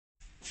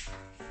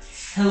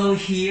Hello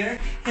here,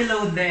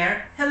 hello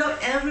there, hello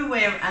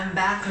everywhere. I'm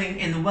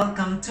Backling and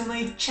welcome to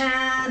my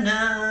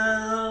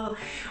channel.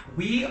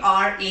 We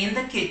are in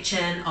the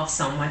kitchen of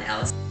someone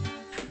else,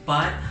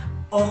 but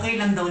okay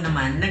lang daw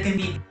naman na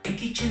gamitin ang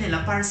kitchen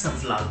nila para sa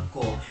vlog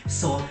ko.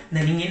 So,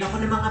 naningin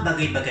ako ng mga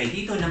bagay-bagay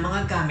dito, ng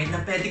mga gamit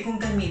na pwede kong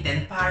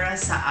gamitin para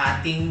sa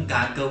ating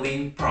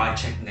gagawing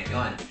project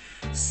ngayon.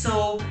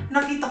 So,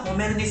 nakita ko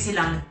meron din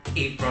silang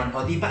apron.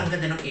 O, di ba ang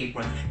ganda ng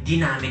apron?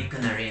 Ginamit ko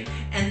na rin.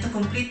 And to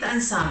complete the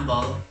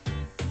ensemble,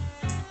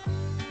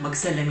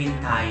 magsalamin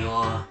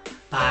tayo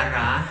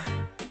para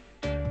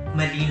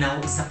malinaw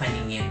sa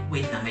paningin.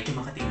 Wait na, medyo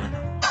makatingin ako.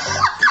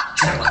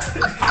 Charot!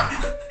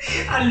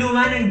 Ang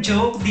luma ng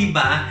joke, di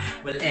ba?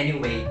 Well,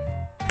 anyway,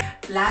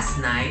 last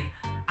night,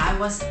 I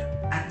was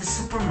at the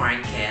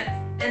supermarket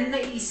and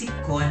naisip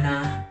ko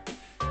na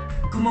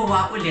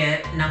gumawa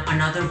ulit ng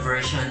another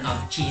version of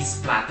Cheese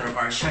Platter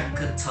or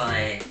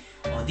Charcuterie.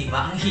 O,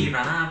 diba? Ang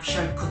hirap.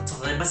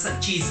 Charcuterie. Basta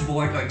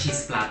Cheeseboard or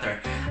Cheese Platter.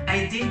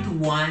 I did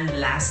one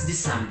last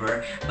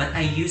December, but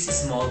I used a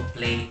small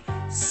plate.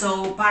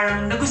 So,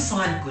 parang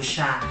nagustuhan ko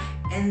siya.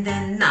 And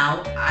then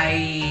now,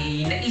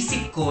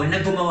 naisip ko na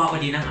gumawa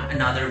ulit ng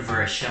another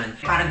version.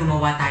 Para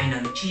gumawa tayo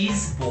ng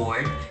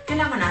cheeseboard,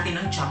 kailangan natin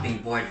ng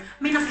chopping board.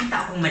 May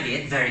nakita akong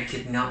maliit, very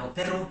cute nga.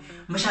 Pero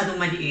masyadong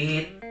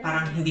maliit,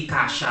 parang hindi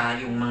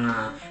kasya yung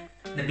mga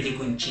nabili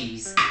kong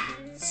cheese.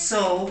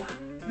 So,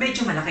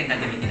 medyo malaki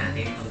ang gagamitin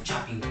natin itong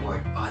chopping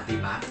board. O,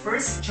 diba?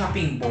 First,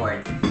 chopping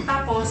board.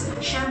 Tapos,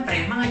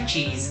 syempre, mga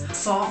cheese,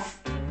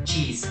 soft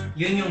cheese.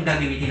 Yun yung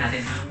gagamitin natin.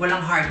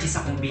 Walang hard cheese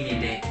akong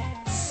binili.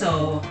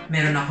 So,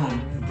 meron akong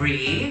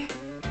brie,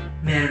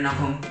 meron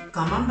akong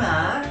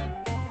camembert,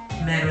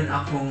 meron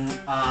akong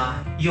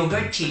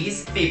yogurt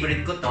cheese,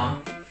 favorite ko to.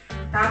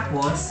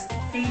 Tapos,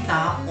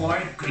 feta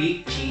or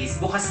Greek cheese.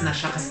 Bukas na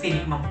siya kasi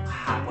tinikman ko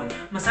kahapon.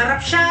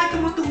 Masarap siya,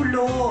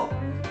 tumutulo.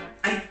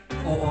 Ay,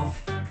 oo,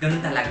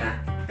 ganun talaga.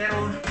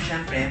 Pero,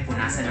 syempre,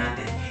 punasan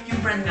natin.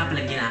 Yung brand nga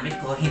pala ginamit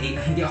ko, hindi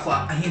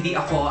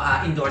ako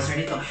endorser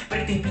nito,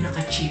 pero ito yung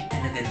pinaka-cheap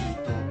talaga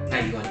dito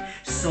ngayon.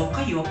 So,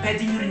 kayo,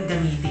 pwede nyo rin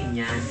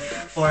gamitin yan.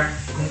 Or,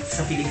 kung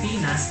sa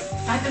Pilipinas,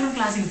 kahit anong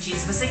klaseng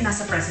cheese, basta yung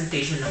nasa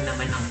presentation lang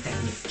naman ang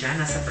technique dyan.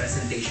 Nasa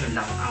presentation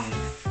lang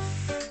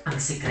ang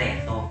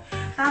sikreto.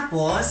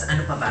 Tapos,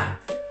 ano pa ba?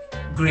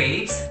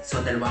 Grapes.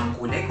 So, dalawa ang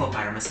kulay ko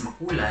para mas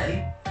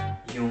makulay.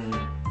 Yung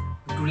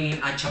green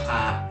at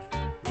saka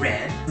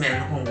red.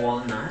 Meron akong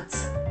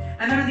walnuts.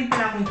 Meron din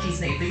pala akong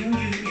cheese na ito. Yung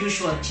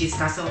usual cheese,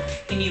 kaso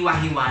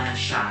hiniwa-hiwa na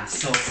siya.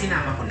 So,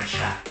 sinama ko na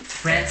siya.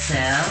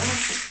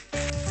 Pretzels.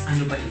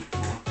 Ano ba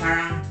ito?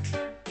 Parang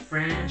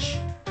French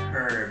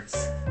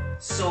herbs.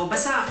 So,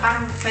 basta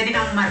parang pwede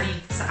kang marie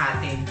sa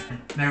atin.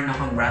 Meron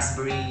akong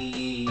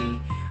raspberry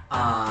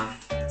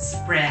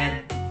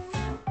spread,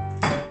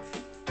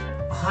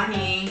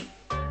 honey,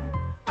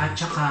 at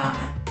saka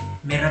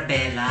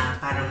mirabella.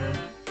 Parang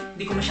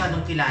hindi ko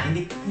masyadong kilala.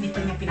 Hindi pa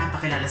niya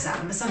pinapakilala sa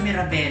akin. Basta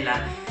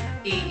mirabella,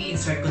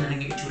 i-insert ko na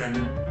lang yung itsura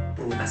ng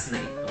prutas na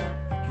ito.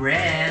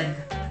 Bread,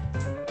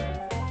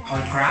 or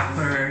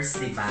crackers,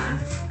 diba?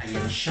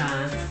 Ayan siya.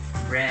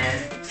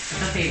 Bread.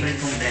 Ito favorite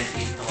kong bread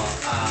ito.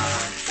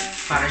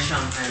 Para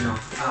siyang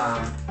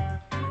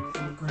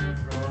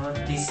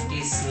this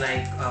is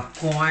like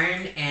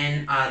corn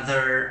and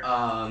other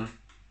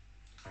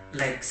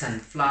like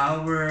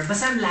sunflower.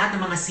 Basta lahat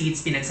ng mga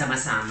seeds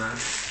pinagsama-sama.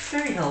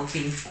 Very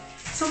healthy.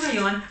 So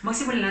ngayon,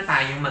 magsimula na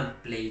tayong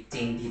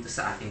mag-plating dito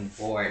sa ating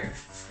board.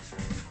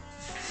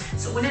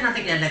 So, una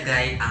natin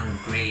ilalagay ang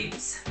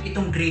grapes.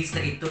 Itong grapes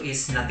na ito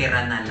is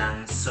natira na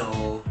lang.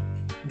 So,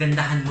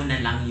 gandahan mo na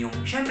lang yung...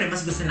 Siyempre,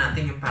 mas gusto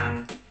natin yung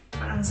parang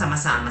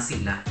sama-sama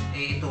sila.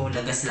 Eh, ito,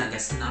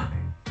 lagas-lagas na.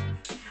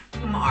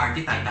 Kung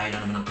ma-arty, tayo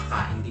lang naman ang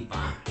kakain, di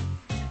ba?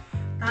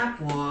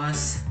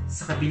 Tapos,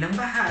 sa kabilang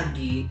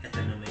bahagi, ito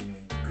naman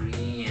yung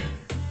green.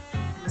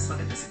 Mas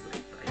maganda siguro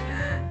ito.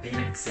 Ayan,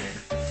 pinagsen.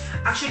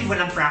 Actually,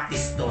 walang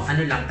practice to.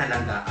 Ano lang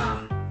talaga,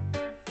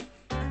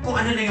 kung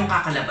ano lang yung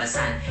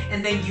kakalabasan. And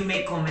then you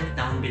may comment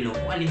down below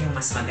kung alin yung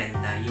mas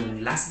maganda,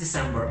 yung last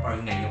December or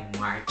ngayong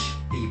March,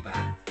 diba?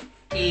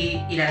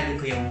 Ilalagay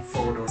ko yung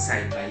photo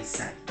side by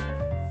side.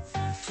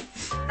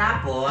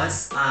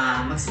 Tapos,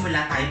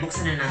 magsimula tayo.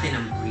 Buksan na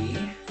natin ang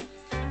brie.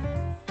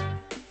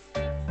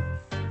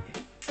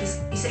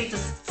 Isa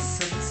ito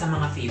sa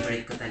mga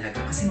favorite ko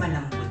talaga kasi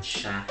malambot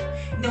siya.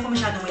 Hindi ako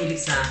masyadong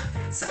mahilig sa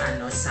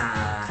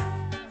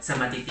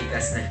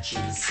matitigas na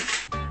cheese.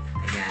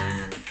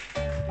 Ayan.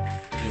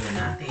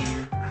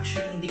 Natin.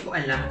 Actually, hindi ko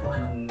alam kung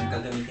anong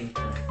gagamitin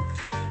ko.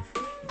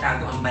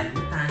 Itago ang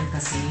balutan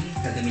kasi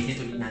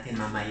gagamitin ulit natin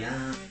mamaya.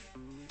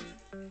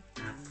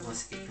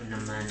 Tapos, ito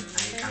naman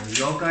ay ang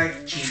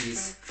yogurt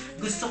cheese.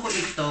 Gusto ko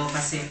ito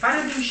kasi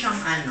para din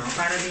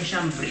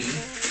siyang brie,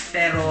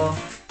 pero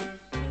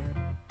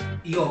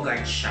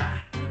yogurt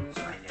siya.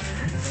 So,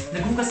 ayan.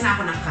 Naghugas na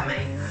ako ng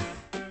kamay na.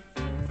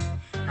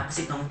 Tapos,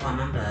 itong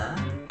camembert.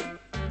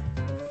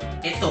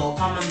 Ito,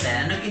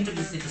 camembert,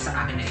 nag-introduce nito sa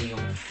akin na yung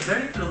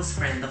very close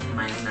friend of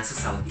mine nasa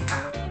Saudi pa.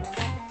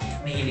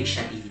 Mahilig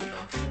siya dito.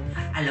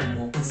 alam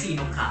mo kung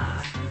sino ka.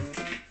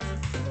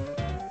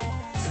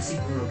 So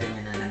siguro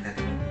ganyan na lang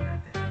gagamitin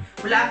natin.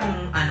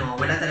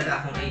 Wala talaga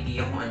akong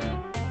idea kung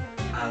anong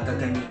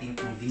gagamitin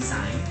kong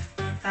design.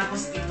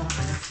 Tapos itong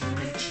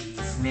na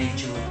cheese,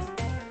 medyo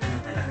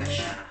talaga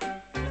siya.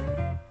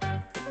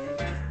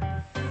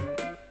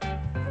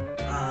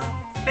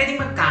 Pwedeng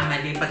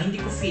magkamali. Pag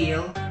hindi ko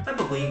feel,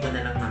 babaguhin ko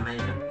na lang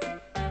mamaya.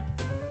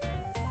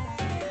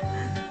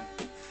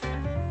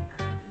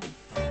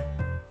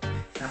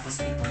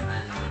 Tapos itong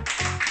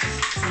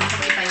So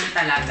makikita yun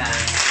talaga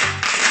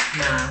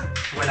na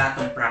wala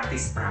tong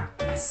practice.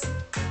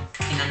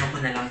 Inano ko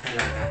na lang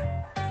talaga.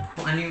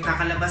 Kung ano yung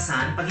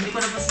kakalabasan, pag hindi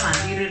ko nabasan,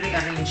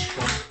 i-rearrange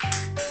ko.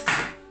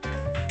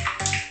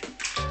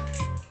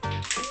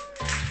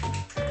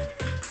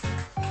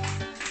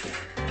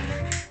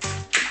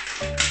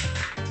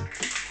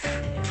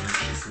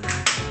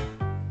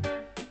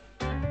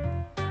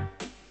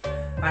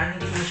 Parang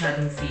hindi ko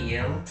masyadong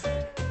feel.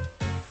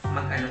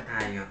 Mag-ano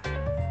tayo.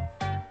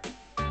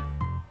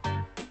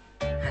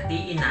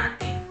 Hatiin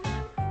natin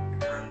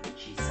ang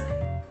cheese na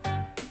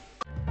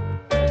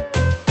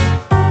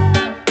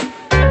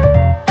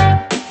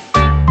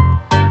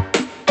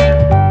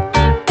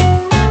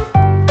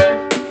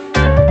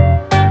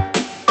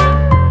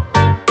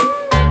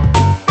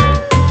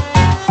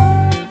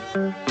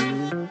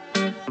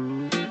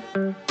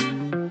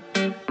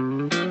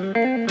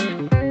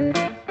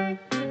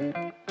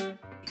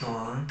ito.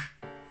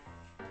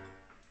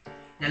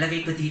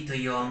 Nalagay ko dito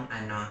yung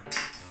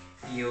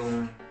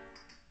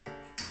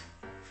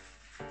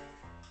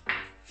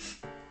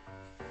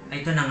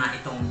ito na nga,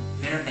 itong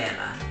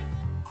Mirabella.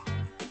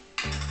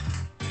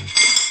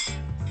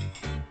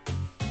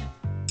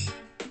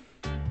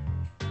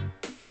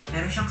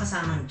 Meron siyang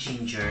kasamang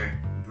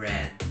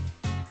gingerbread.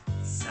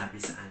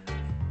 Sabi sa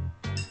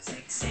sa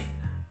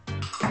eksena.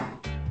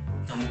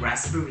 Itong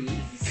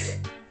raspberries.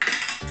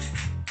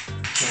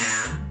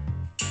 Jam.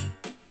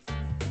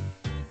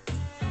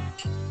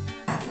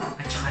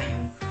 At saka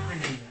yung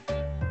honey.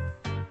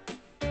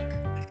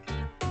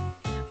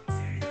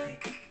 Very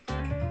thick.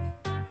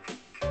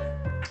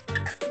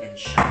 Yan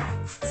siya.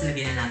 So,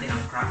 lagyan na natin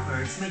ang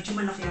crackers. Medyo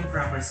malaki yung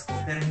crackers ko,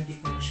 pero hindi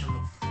ko na siya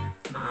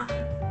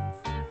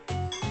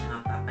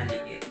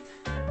mapapaliit.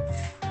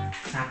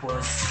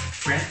 Tapos,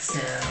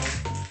 pretzel.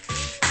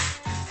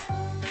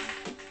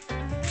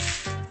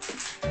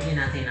 Lagyan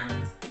natin ang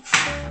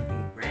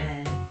konting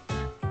bread.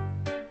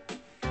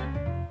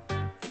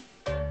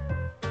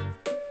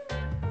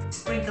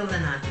 Sprinkle na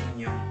natin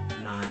yung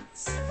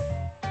nuts.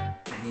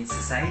 And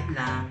sa side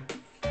lang.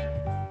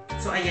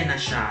 So, ayan na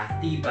siya.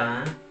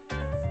 Diba?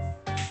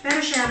 Pero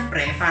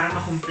syempre, para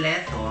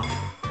makumpleto,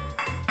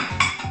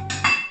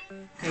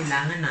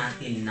 kailangan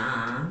natin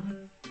ng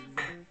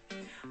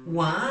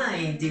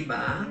wine,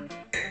 diba?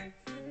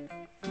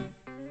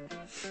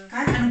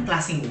 Kahit anong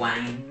klaseng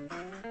wine.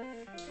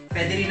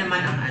 Pwede rin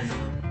naman ang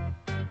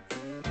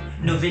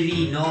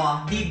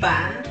Novellino,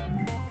 diba?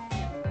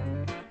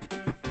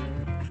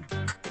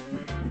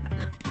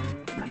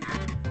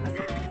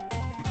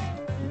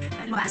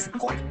 Lumabas ang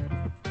corn.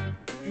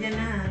 Ayan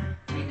na.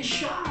 Ayan na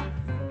siya.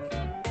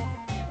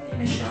 Ayan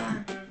na siya.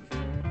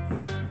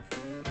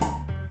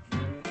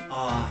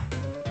 Oh.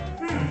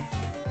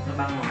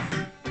 Mabango.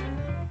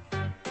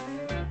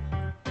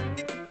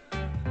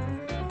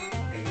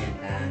 Ganyan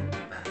lang,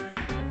 diba?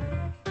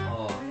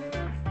 Oh.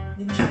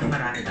 Hindi masyadong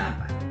marami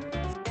dapat.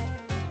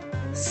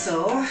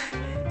 So,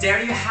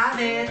 there you have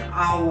it.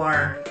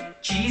 Our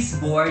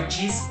cheeseboard,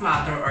 cheese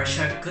platter, or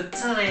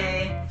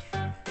charcuterie.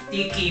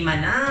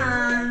 Tikiman na!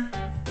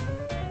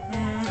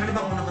 Ano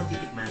ba una kong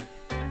titikman?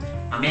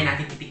 Mamaya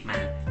natin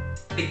titikman.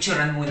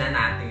 Picturean muna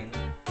natin.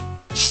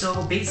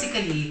 So,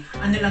 basically,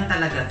 ano lang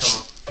talaga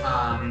to?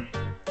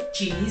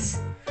 Cheese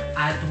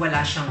at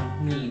wala siyang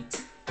meat.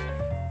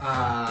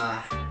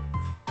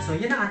 So,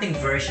 yun ang ating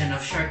version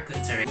of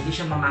charcuterie. Hindi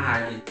siya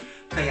mamahalin.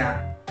 Kaya,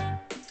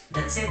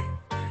 that's it.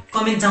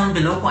 Comment down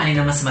below kung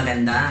ano na mas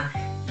maganda.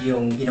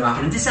 Yung ginawa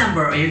ko noong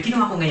December o yung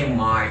ginawa ko ngayong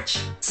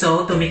March.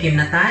 So, tumikim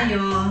na tayo.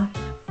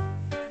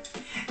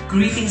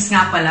 Greetings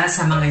nga pala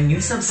sa mga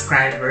new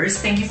subscribers.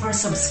 Thank you for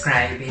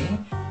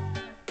subscribing.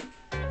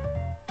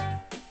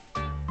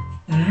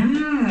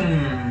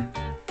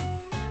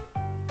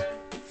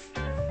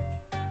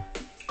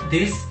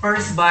 This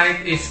first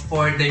bite is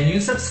for the new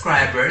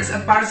subscribers.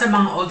 At para sa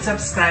mga old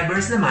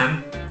subscribers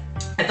naman,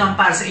 ito ang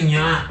para sa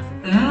inyo.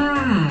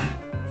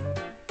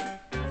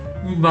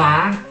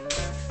 Diba?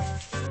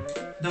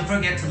 Don't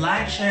forget to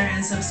like, share,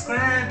 and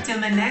subscribe. Till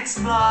my next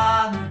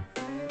vlog.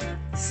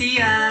 See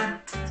ya!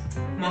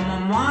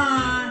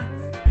 Mama.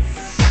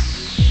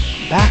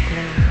 Back